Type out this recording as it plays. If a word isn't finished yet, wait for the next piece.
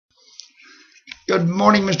Good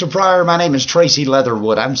morning, Mr. Pryor. My name is Tracy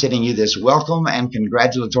Leatherwood. I'm sending you this welcome and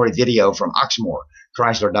congratulatory video from Oxmoor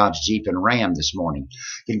Chrysler, Dodge, Jeep, and Ram this morning.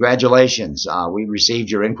 Congratulations. We received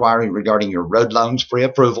your inquiry regarding your road loans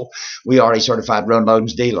pre-approval. We are a certified road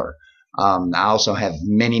loans dealer. I also have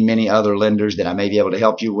many other lenders that I may be able to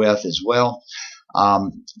help you with as well.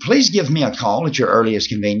 Please give me a call at your earliest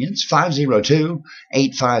convenience,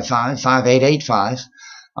 502-855-5885,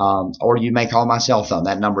 or you may call my cell phone.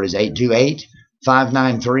 That number is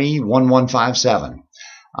 828-593-1157.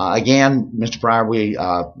 Again, Mr. Pryor, we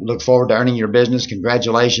look forward to earning your business.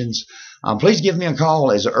 Congratulations. Please give me a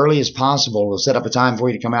call as early as possible. We'll set up a time for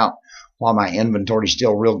you to come out while my inventory is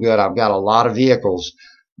still real good. I've got a lot of vehicles,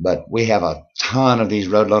 but we have a ton of these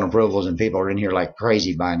road loan approvals, and people are in here like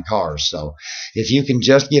crazy buying cars. So if you can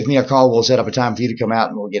just give me a call, we'll set up a time for you to come out,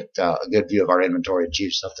 and we'll get a good view of our inventory and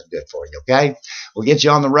choose something good for you, okay? We'll get you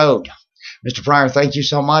on the road. Mr. Pryor, thank you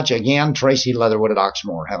so much. Again, Tracy Leatherwood at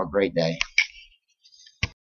Oxmoor. Have a great day.